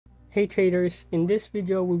Hey traders, in this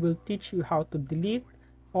video we will teach you how to delete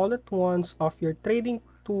all at once of your trading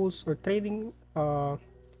tools or trading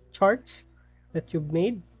charts that you've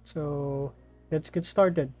made. So let's get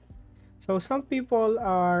started. So some people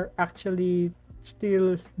are actually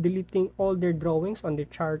still deleting all their drawings on the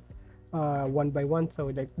chart one by one. So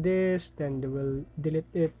like this, then they will delete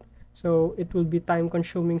it. So it will be time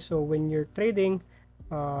consuming. So when you're trading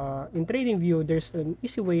in TradingView, there's an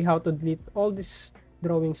easy way how to delete all these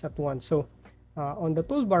drawings at once. So on the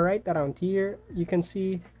toolbar right around here, you can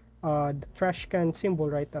see the trash can symbol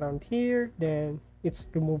right around here. Then it's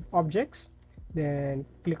remove objects. Then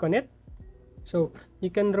click on it. So you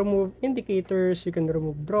can remove indicators, you can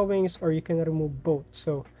remove drawings, or you can remove both.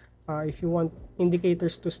 So if you want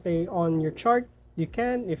indicators to stay on your chart, you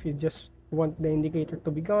can. If you just want the indicator to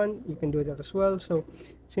be gone, you can do that as well. So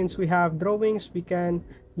since we have drawings, we can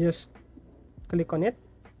just click on it.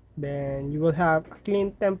 Then you will have a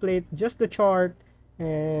clean template, just the chart,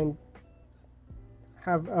 and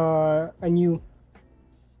have a new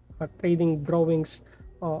trading drawings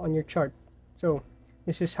on your chart. So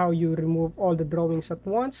this is how you remove all the drawings at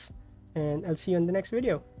once, and I'll see you on the next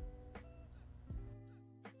video.